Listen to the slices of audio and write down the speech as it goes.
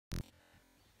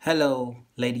Hello,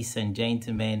 ladies and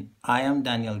gentlemen. I am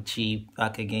Daniel G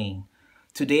back again.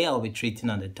 Today I'll be treating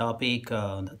on the topic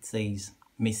that says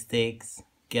mistakes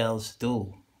girls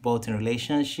do, both in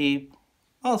relationship,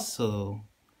 also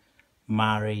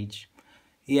marriage.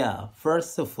 Yeah,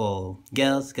 first of all,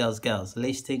 girls,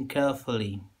 listen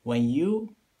carefully. When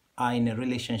you are in a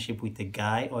relationship with a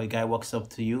guy or a guy walks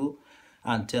up to you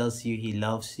and tells you he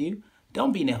loves you,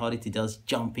 don't be in a hurry to just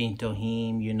jump into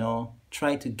him.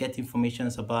 Try to get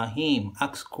information about him,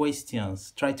 ask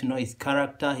questions, try to know his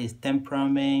character, his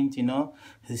temperament,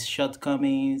 his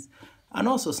shortcomings. And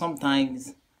also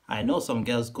sometimes I know some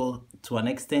girls go to an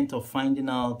extent of finding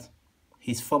out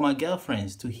his former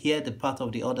girlfriends to hear the part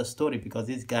of the other story, because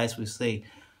these guys will say,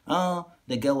 oh,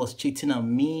 the girl was cheating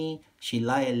on me, she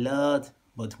lied a lot.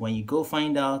 But when you go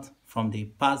find out from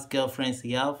the past girlfriends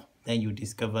he have, then you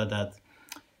discover that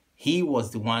he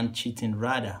was the one cheating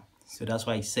rather. So that's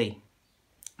why I say,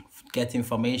 get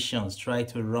informations, try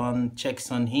to run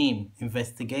checks on him,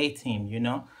 investigate him.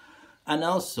 And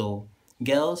also,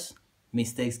 girls,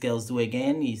 mistakes girls do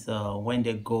again is when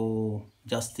they go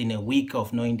just in a week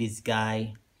of knowing this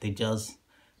guy, they just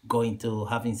go into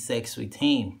having sex with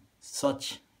him.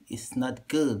 Such is not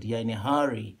good. You're in a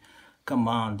hurry. Come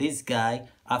on, this guy,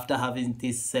 after having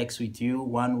this sex with you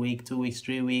 1 week, 2 weeks,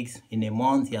 3 weeks, in a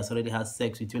month, he has already had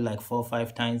sex with you like 4 or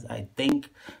 5 times. I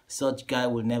think such guy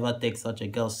will never take such a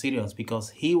girl serious, because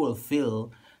he will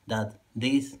feel that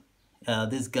this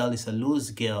girl is a loose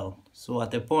girl. So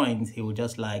at a point, he will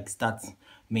just like start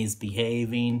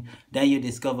misbehaving. Then you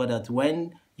discover that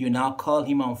when you now call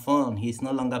him on phone, he's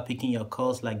no longer picking your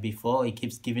calls like before. He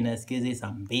keeps giving excuses.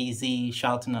 I'm busy,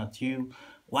 shouting at you.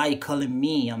 Why are you calling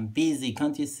me? I'm busy.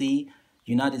 Can't you see?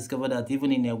 You now discover that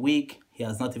even in a week, he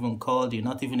has not even called you,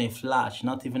 not even a flash,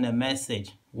 not even a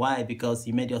message. Why? Because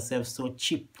you made yourself so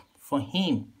cheap for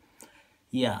him.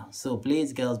 Yeah, so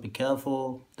please, girls, be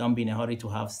careful. Don't be in a hurry to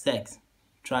have sex.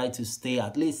 Try to stay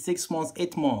at least 6 months,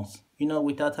 8 months,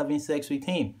 without having sex with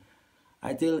him.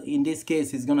 I think in this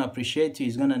case, he's going to appreciate you.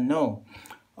 He's going to know.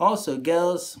 Also,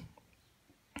 girls,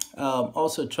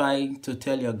 also try to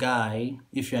tell your guy,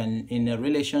 if you're in a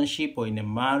relationship or in a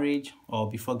marriage or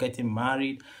before getting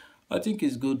married, I think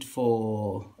it's good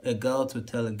for a girl to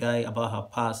tell a guy about her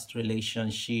past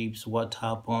relationships, what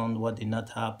happened, what did not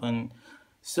happen.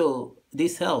 So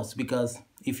this helps, because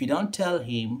if you don't tell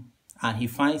him and he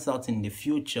finds out in the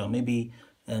future, maybe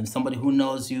somebody who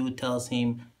knows you tells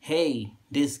him, hey,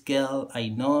 this girl, I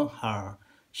know her.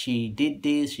 She did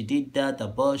this, she did that,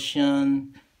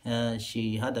 abortion,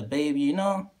 she had a baby.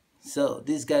 So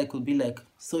this guy could be like,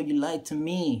 so you lied to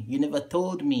me, you never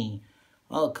told me.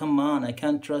 Oh, come on, I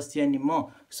can't trust you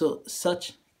anymore. So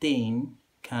such thing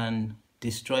can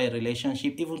destroy a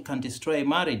relationship, even can destroy a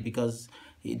marriage, because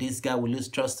this guy will lose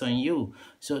trust on you.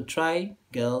 So try,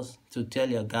 girls, to tell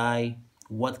your guy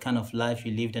what kind of life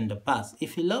you lived in the past.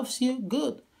 If he loves you,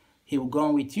 good. He will go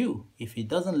on with you. If he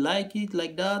doesn't like it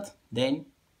like that, then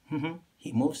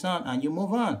he moves on and you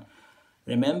move on.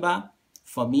 Remember,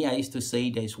 for me, I used to say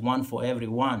there's one for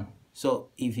everyone. So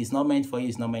if it's not meant for you,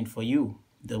 it's not meant for you.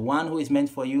 The one who is meant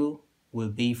for you will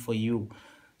be for you.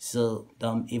 So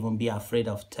don't even be afraid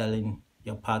of telling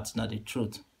your partner the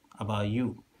truth about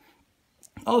you.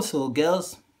 Also,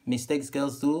 girls, mistakes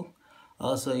girls do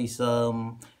also is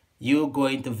you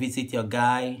going to visit your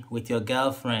guy with your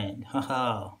girlfriend.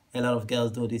 Haha, a lot of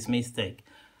girls do this mistake.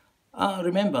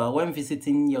 Remember, when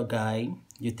visiting your guy,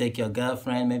 you take your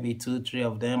girlfriend, maybe 2, 3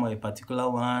 of them, or a particular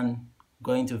one,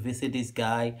 going to visit this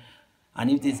guy.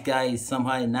 And if this guy is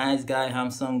somehow a nice guy,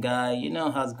 handsome guy,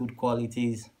 has good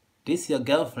qualities, this your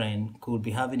girlfriend could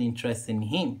be having interest in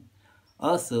him.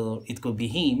 Also, it could be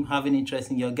him having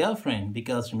interest in your girlfriend,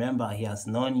 because remember, he has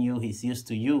known you, he's used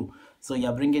to you. So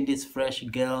you're bringing this fresh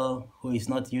girl who is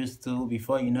not used to.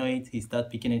 Before you know it, he starts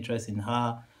picking interest in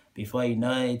her. Before you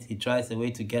know it, he tries a way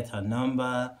to get her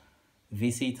number,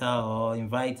 visit her or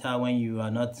invite her when you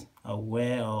are not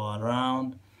aware or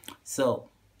around. So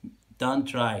don't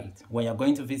try it. When you're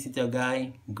going to visit your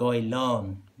guy, go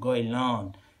alone. Go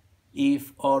alone.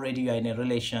 If already you are in a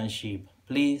relationship,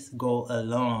 please go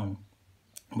alone.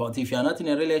 But if you're not in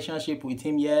a relationship with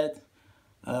him yet,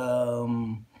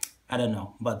 I don't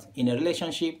know. But in a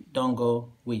relationship, don't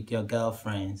go with your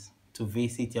girlfriends to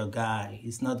visit your guy.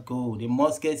 It's not good. In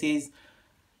most cases,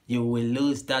 you will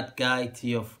lose that guy to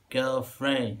your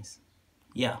girlfriends.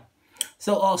 Yeah.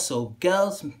 So also,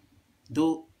 girls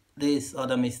do these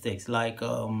other mistakes, like they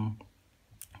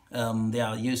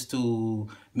are used to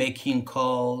making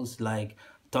calls, like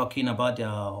talking about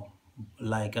their,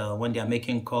 when they are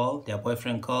making call, their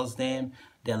boyfriend calls them,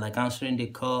 they're like answering the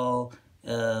call,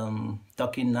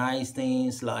 talking nice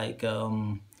things like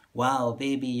Wow,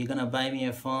 baby, you're gonna buy me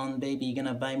a phone, baby, you're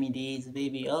gonna buy me this,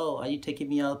 baby. Oh, are you taking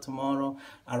me out tomorrow?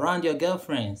 Around your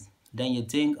girlfriends. Then you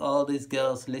think all these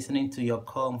girls listening to your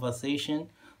conversation,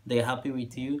 they're happy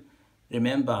with you.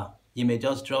 Remember, you may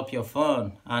just drop your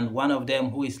phone, and one of them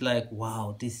who is like,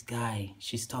 wow, this guy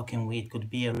she's talking with could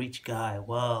be a rich guy.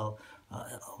 Wow,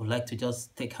 I would like to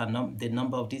just take the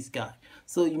number of this guy.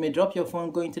 So you may drop your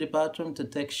phone, go into the bathroom to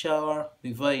take shower.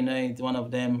 Before you know it, one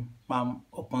of them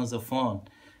opens the phone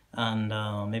and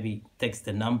maybe takes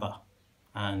the number.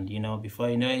 And before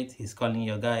you know it, he's calling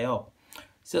your guy up.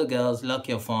 So girls, lock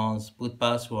your phones, put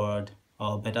password,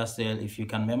 or better still, if you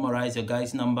can memorize your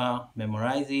guy's number,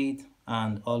 memorize it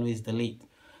and always delete.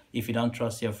 If you don't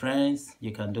trust your friends,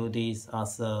 you can do this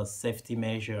as a safety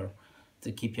measure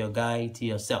to keep your guy to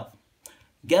yourself.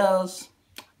 Girls,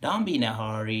 don't be in a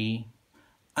hurry.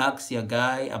 Ask your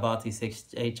guy about his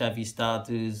HIV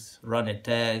status, run a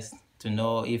test to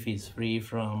know if he's free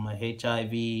from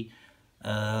HIV,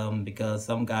 because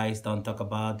some guys don't talk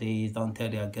about this, don't tell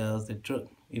their girls the truth,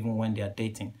 even when they are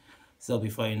dating. So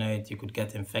before you know it, you could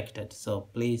get infected. So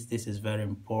please, this is very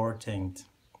important.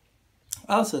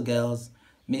 Also, girls,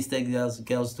 mistake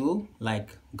girls do,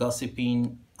 like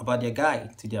gossiping about their guy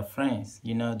to their friends,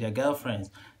 their girlfriends,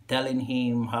 telling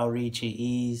him how rich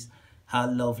he is, how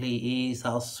lovely he is,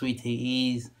 how sweet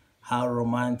he is, how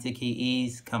romantic he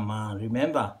is. Come on,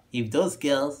 remember, if those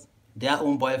girls, their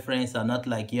own boyfriends are not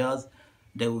like yours,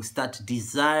 they will start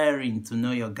desiring to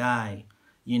know your guy.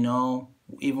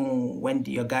 Even when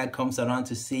your guy comes around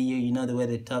to see you, the way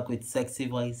they talk with sexy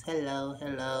voice, hello,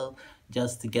 hello,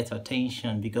 just to get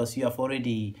attention, because you have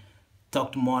already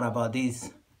talked more about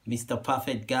this Mr.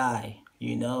 Perfect guy,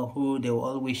 who they will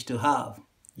all wish to have.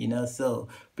 So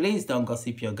please don't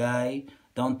gossip your guy.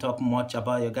 Don't talk much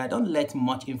about your guy. Don't let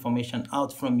much information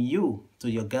out from you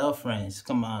to your girlfriends.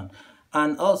 Come on.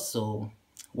 And also,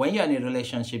 when you're in a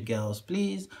relationship, girls,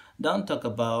 please don't talk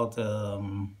about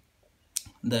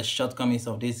the shortcomings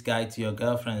of this guy to your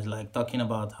girlfriends, like talking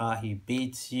about how he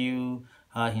beats you,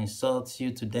 how he insults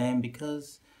you to them,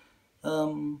 because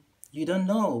you don't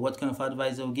know what kind of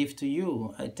advice they'll give to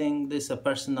you. I think this is a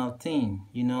personal thing,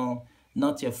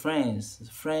 not your friends.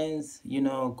 Friends,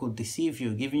 could deceive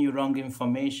you, giving you wrong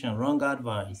information, wrong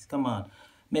advice. Come on.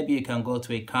 Maybe you can go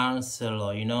to a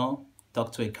counselor,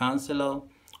 talk to a counselor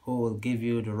who will give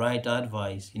you the right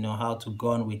advice, how to go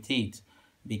on with it,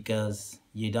 because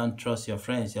you don't trust your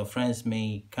friends. Your friends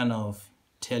may kind of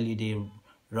tell you the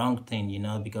wrong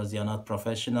thing, because they are not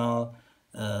professional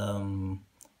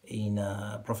in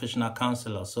a professional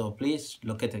counselor. So please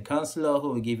look at a counselor who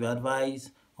will give you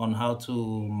advice on how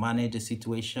to manage the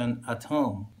situation at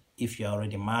home if you're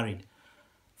already married.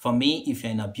 For me, if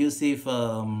you're in an abusive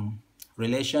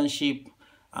relationship,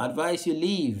 I advise you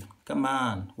leave. Come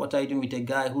on. What are you doing with a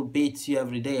guy who beats you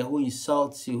every day, who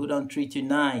insults you, who don't treat you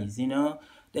nice,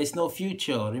 There's no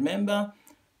future. Remember,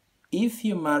 if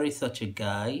you marry such a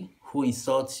guy who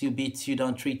insults you, beats you,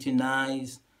 don't treat you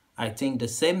nice, I think the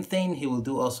same thing he will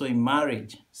do also in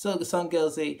marriage. So some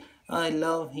girls say, oh, I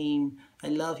love him. I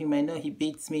love him. I know he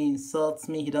beats me, insults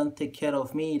me. He don't take care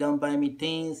of me. He don't buy me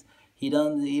things. He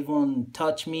don't even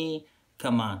touch me.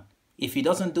 Come on. If he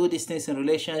doesn't do these things in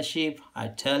relationship, I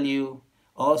tell you,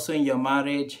 also in your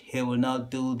marriage, he will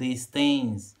not do these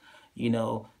things.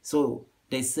 So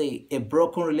they say a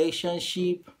broken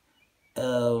relationship,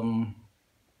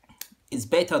 it's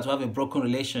better to have a broken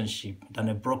relationship than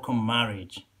a broken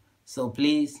marriage. So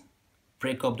please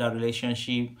break up that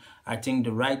relationship. I think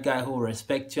the right guy who will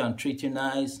respect you and treat you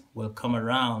nice will come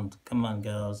around. Come on,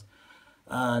 girls.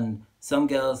 And some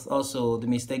girls also, the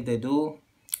mistake they do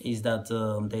is that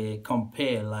they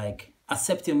compare, like,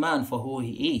 accept your man for who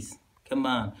he is. Come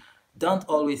on. Don't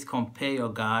always compare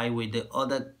your guy with the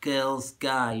other girl's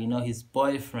guy, his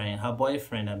boyfriend, her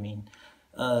boyfriend, I mean.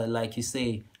 Like you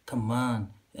say, come on,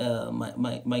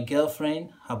 my girlfriend,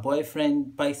 her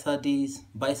boyfriend buys her this,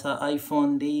 buys her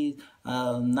iPhone this,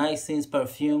 nice things,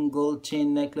 perfume, gold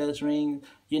chain, necklace, ring,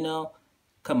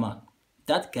 come on.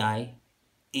 That guy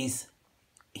he's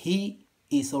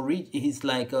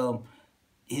like,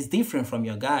 he's different from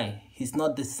your guy. He's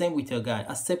not the same with your guy.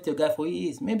 Accept your guy for who he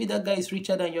is. Maybe that guy is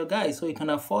richer than your guy, so he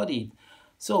can afford it.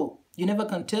 So you never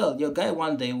can tell. Your guy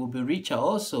one day will be richer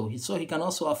also, so he can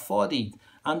also afford it.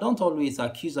 And don't always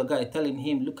accuse a guy telling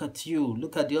him, look at you,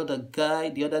 look at the other guy.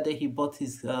 The other day he bought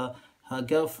his her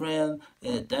girlfriend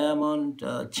a diamond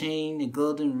chain, a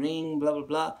golden ring, blah, blah,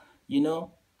 blah.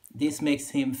 This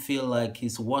makes him feel like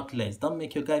he's worthless. Don't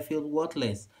make your guy feel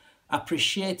worthless.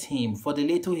 Appreciate him. For the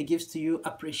little he gives to you,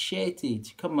 appreciate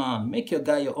it. Come on, make your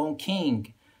guy your own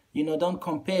king. You know, don't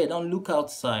compare, don't look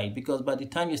outside, because by the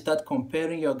time you start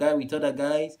comparing your guy with other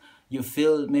guys, you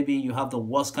feel maybe you have the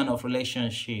worst kind of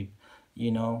relationship,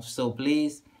 you know. So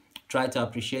please try to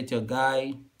appreciate your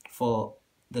guy for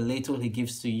the little he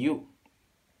gives to you.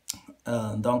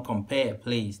 Don't compare,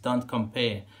 please. Don't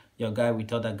compare your guy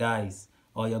with other guys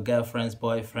or your girlfriends,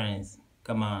 boyfriends.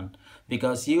 Come on.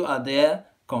 Because you are there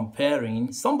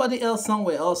comparing. Somebody else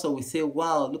somewhere also will say,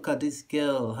 wow, look at this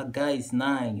girl. Her guy is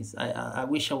nice. I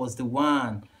wish I was the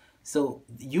one. So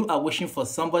you are wishing for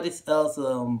somebody else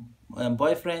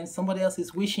boyfriend. Somebody else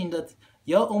is wishing that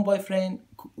your own boyfriend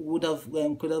would have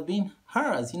could have been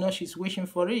hers. You know, she's wishing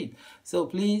for it. So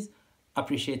please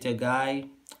appreciate your guy.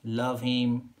 Love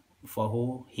him for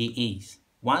who he is.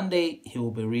 One day he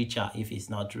will be richer if he's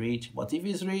not rich, but if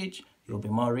he's rich, he'll be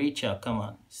more richer. Come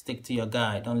on, stick to your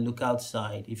guy. Don't look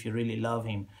outside if you really love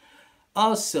him.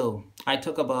 Also, I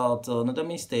talk about another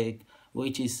mistake,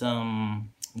 which is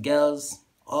girls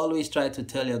always try to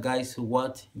tell your guys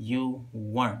what you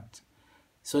want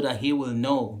so that he will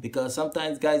know, because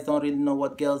sometimes guys don't really know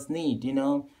what girls need, you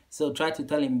know. So try to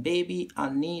tell him, baby, I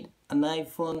need an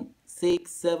iPhone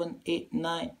 6, 7, 8,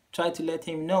 9. Try to let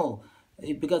him know,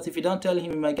 because if you don't tell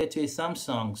him, he might get you a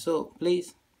Samsung. So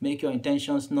please make your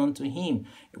intentions known to him.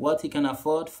 What he can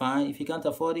afford, fine. If he can't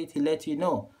afford it, he'll let you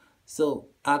know. So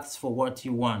ask for what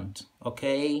you want,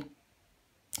 okay?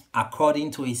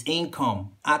 According to his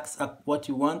income. Ask what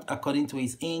you want according to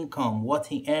his income, what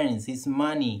he earns, his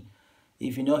money.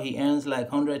 If you know he earns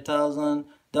like 100,000,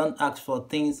 don't ask for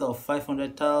things of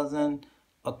 500,000,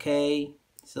 okay?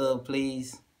 So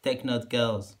please take note,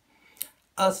 girls.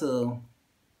 Also,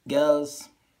 girls,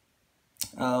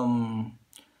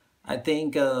 I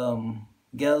think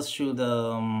girls should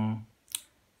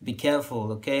be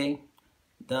careful, okay?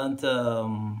 Don't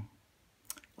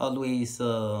always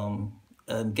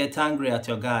get angry at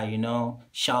your guy, you know,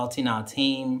 shouting at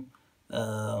him,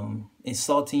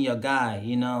 insulting your guy,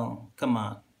 you know. Come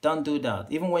on, don't do that.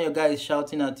 Even when your guy is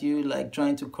shouting at you, like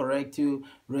trying to correct you,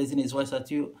 raising his voice at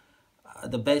you,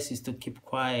 the best is to keep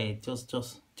quiet.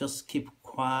 Just keep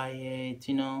quiet,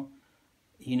 you know.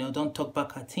 Don't talk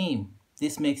back at him.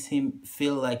 This makes him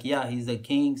feel like, yeah, he's the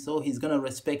king, so he's gonna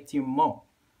respect you more.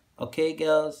 Okay,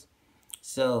 girls?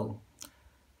 So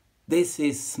this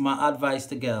is my advice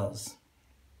to girls.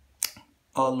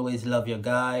 Always love your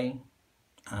guy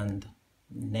and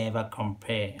never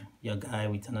compare your guy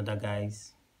with another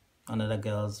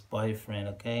girl's boyfriend,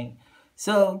 okay?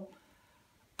 So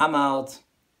I'm out.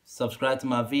 Subscribe to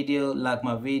my video, like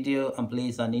my video, and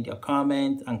please, I need your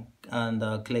comment and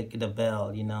click the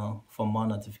bell, you know, for more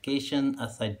notification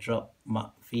as I drop my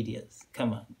videos.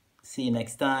 Come on. See you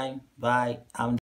next time. Bye. I'm